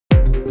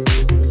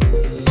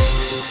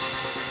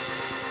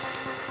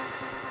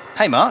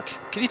Hey Mark,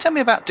 can you tell me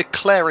about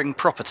declaring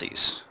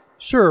properties?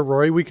 Sure,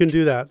 Rory, we can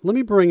do that. Let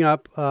me bring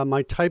up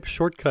my type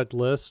shortcut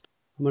list.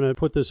 I'm going to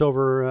put this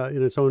over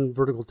in its own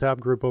vertical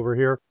tab group over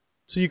here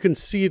so you can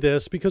see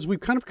this, because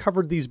we've kind of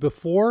covered these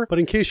before, but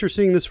in case you're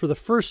seeing this for the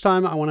first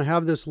time, I want to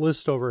have this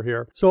list over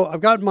here. So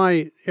I've got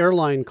my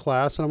airline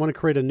class and I want to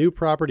create a new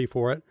property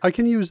for it. I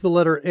can use the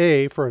letter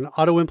A for an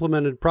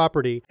auto-implemented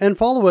property and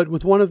follow it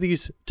with one of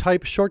these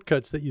type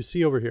shortcuts that you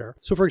see over here.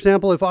 So for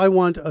example, if I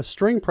want a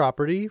string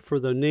property for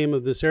the name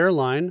of this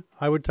airline,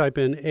 I would type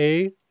in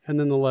A and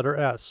then the letter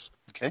S.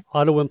 Okay.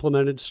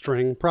 Auto-implemented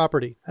string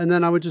property. And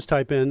then I would just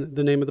type in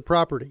the name of the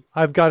property.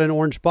 I've got an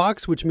orange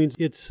box, which means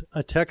it's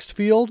a text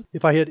field.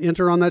 If I hit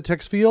enter on that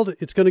text field,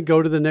 it's going to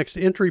go to the next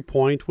entry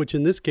point, which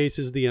in this case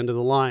is the end of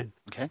the line.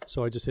 Okay.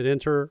 So I just hit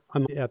enter.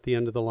 I'm at the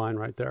end of the line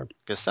right there.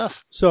 Good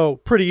stuff. So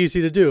pretty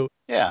easy to do.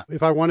 Yeah.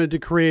 If I wanted to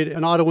create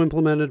an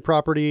auto-implemented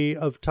property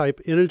of type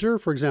integer,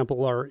 for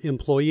example, our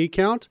employee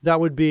count, that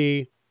would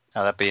be...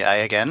 Now that'd be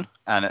A again.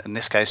 And in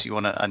this case, you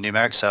want a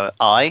numeric, so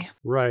I.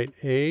 Right,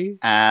 A.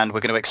 And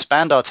we're going to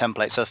expand our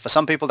template. So for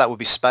some people, that would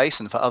be space,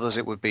 and for others,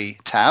 it would be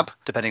tab,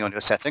 depending on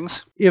your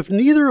settings. If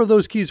neither of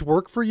those keys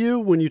work for you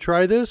when you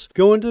try this,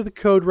 go into the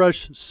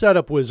CodeRush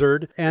setup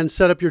wizard and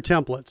set up your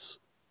templates.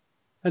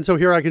 And so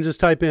here I can just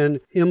type in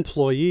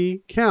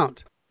employee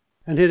count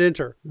and hit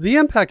enter. The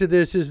impact of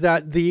this is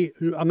that the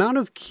amount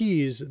of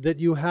keys that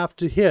you have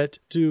to hit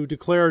to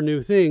declare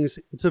new things,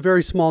 it's a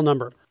very small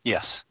number.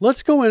 Yes.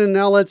 Let's go in and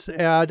now let's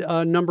add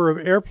a number of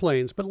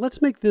airplanes, but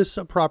let's make this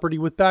a property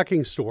with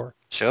backing store.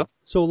 Sure.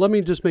 So let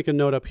me just make a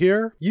note up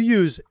here. You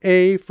use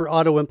A for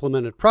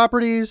auto-implemented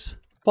properties,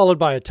 followed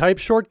by a type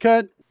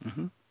shortcut.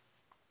 Mm-hmm.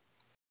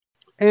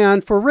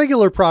 And for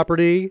regular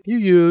property, you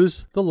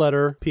use the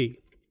letter P.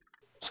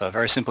 So a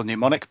very simple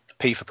mnemonic.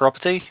 P for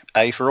property,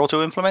 A for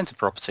auto-implemented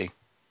property.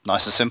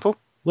 Nice and simple.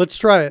 Let's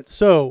try it.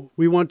 So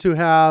we want to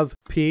have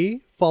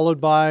P followed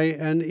by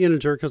an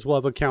integer because we'll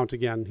have a count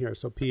again here.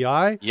 So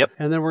PI. Yep.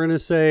 And then we're going to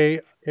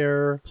say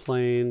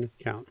airplane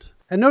count.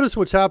 And notice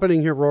what's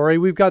happening here, Rory.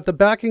 We've got the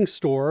backing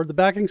store. The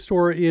backing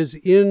store is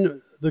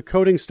in the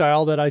coding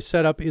style that I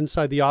set up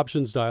inside the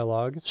options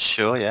dialog.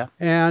 Sure, yeah.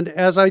 And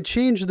as I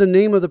change the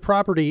name of the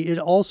property, it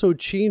also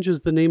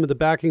changes the name of the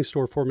backing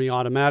store for me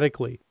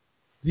automatically.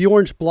 The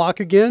orange block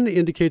again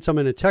indicates I'm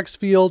in a text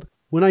field.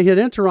 When I hit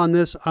enter on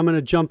this, I'm going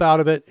to jump out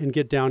of it and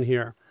get down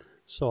here.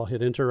 So I'll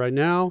hit enter right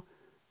now,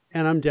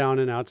 and I'm down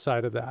and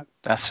outside of that.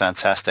 That's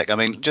fantastic. I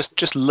mean,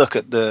 just look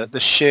at the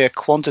sheer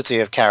quantity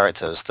of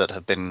characters that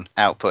have been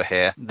output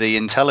here. The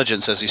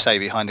intelligence, as you say,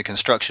 behind the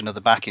construction of the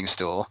backing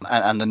store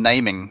and the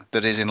naming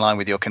that is in line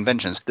with your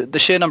conventions. The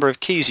sheer number of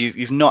keys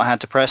you've not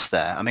had to press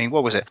there. I mean,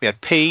 what was it? We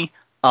had P,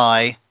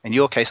 I, in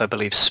your case, I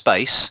believe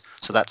space.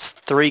 So that's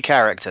 3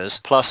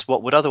 characters plus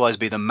what would otherwise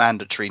be the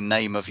mandatory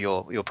name of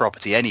your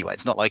property anyway.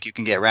 It's not like you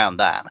can get around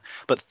that.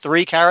 But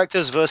 3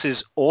 characters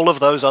versus all of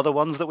those other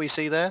ones that we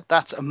see there,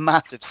 that's a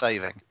massive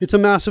saving. It's a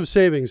massive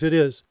savings, it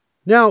is.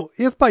 Now,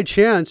 if by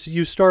chance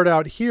you start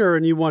out here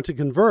and you want to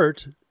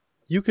convert,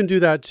 you can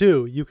do that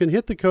too. You can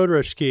hit the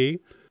CodeRush key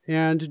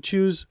and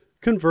choose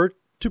Convert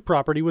to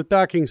Property with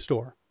Backing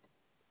Store.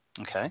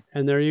 Okay.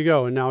 And there you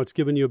go. And now it's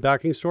given you a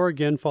backing store,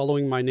 again,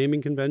 following my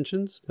naming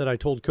conventions that I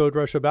told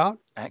CodeRush about.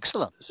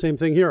 Excellent. Same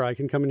thing here. I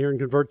can come in here and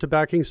convert to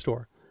backing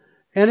store.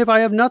 And if I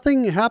have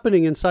nothing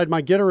happening inside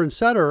my getter and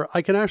setter,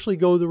 I can actually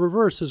go the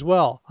reverse as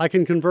well. I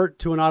can convert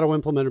to an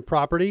auto-implemented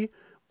property,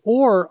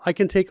 or I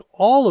can take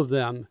all of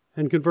them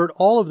and convert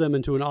all of them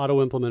into an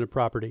auto-implemented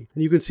property.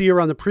 And you can see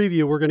here on the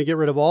preview, we're going to get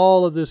rid of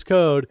all of this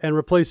code and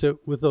replace it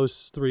with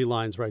those 3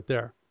 lines right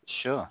there.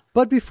 Sure.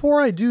 But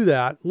before I do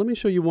that, let me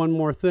show you one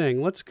more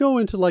thing. Let's go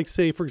into, like,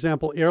 say, for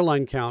example,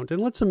 airline count.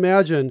 And let's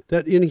imagine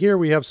that in here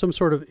we have some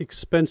sort of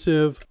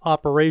expensive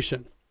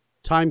operation,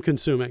 time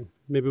consuming.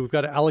 Maybe we've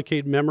got to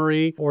allocate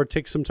memory or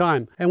take some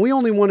time. And we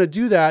only want to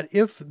do that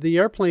if the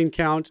airplane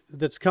count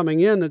that's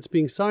coming in, that's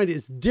being signed,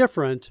 is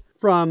different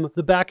from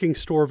the backing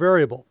store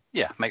variable.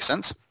 Yeah, makes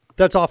sense.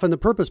 That's often the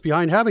purpose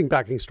behind having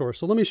backing store.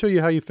 So let me show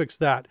you how you fix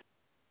that.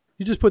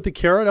 You just put the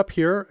caret up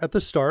here at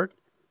the start.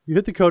 You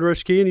hit the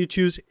CodeRush key and you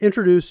choose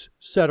Introduce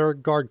Setter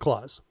Guard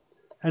Clause.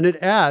 And it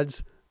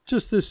adds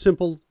just this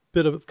simple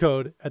bit of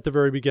code at the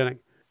very beginning.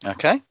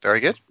 Okay,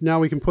 very good. Now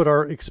we can put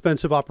our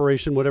expensive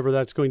operation, whatever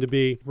that's going to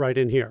be, right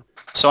in here.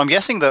 So I'm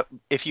guessing that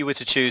if you were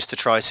to choose to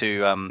try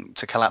to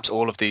collapse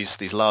all of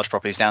these large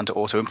properties down to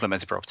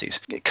auto-implemented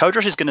properties,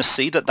 CodeRush is going to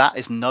see that that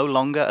is no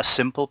longer a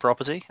simple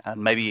property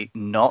and maybe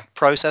not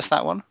process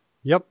that one?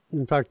 Yep.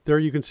 In fact, there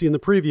you can see in the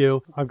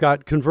preview, I've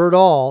got convert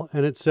all,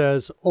 and it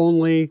says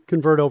only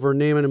convert over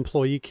name and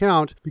employee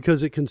count,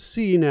 because it can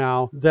see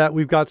now that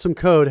we've got some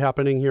code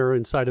happening here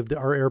inside of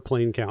our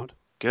airplane count.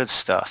 Good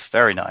stuff.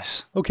 Very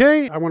nice.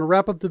 Okay, I want to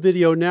wrap up the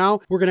video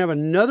now. We're going to have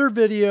another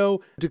video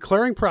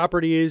declaring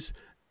properties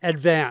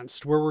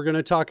advanced, where we're going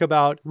to talk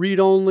about read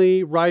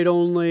only, write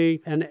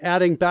only, and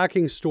adding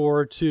backing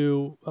store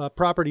to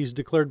properties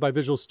declared by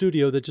Visual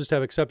Studio that just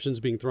have exceptions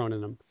being thrown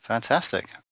in them. Fantastic.